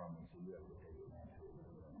to harem me, so you have to take it naturally.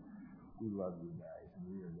 We love you guys, and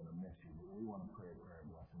we are going to miss you. But we want to pray a prayer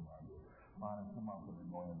of blessing on you. Lana, come up and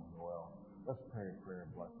anoint him with oil. Let's pray a prayer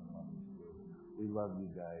of blessing on you. We love you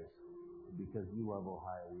guys. Because you love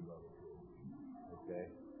Ohio, we love you too. Okay?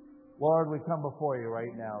 Lord, we come before you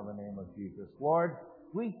right now in the name of Jesus. Lord,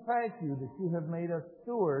 we thank you that you have made us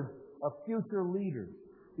stewards of future leaders.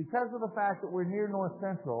 Because of the fact that we're near North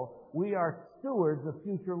Central, we are stewards of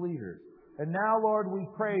future leaders. And now, Lord, we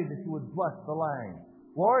pray that you would bless the Lang.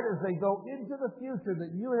 Lord, as they go into the future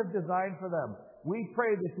that you have designed for them, we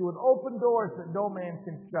pray that you would open doors that no man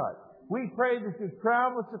can shut. We pray that you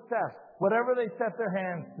crown with success whatever they set their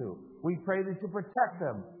hands to. We pray that you protect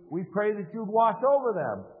them. We pray that you'd watch over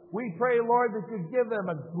them. We pray, Lord, that you'd give them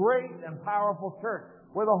a great and powerful church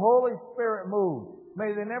where the Holy Spirit moves.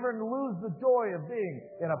 May they never lose the joy of being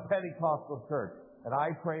in a Pentecostal church. And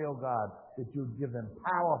I pray, oh God, that you'd give them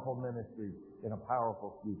powerful ministries in a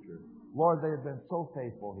powerful future. Lord, they have been so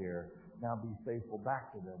faithful here. Now be faithful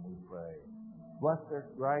back to them, we pray. Bless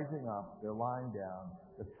their rising up, their lying down,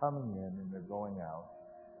 their coming in, and their going out.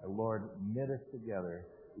 And Lord, knit us together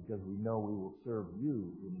because we know we will serve you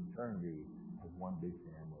in eternity as one big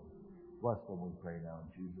family. Bless them, we pray now in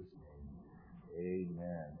Jesus' name.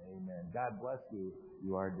 Amen. Amen. God bless you.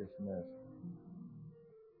 You are dismissed.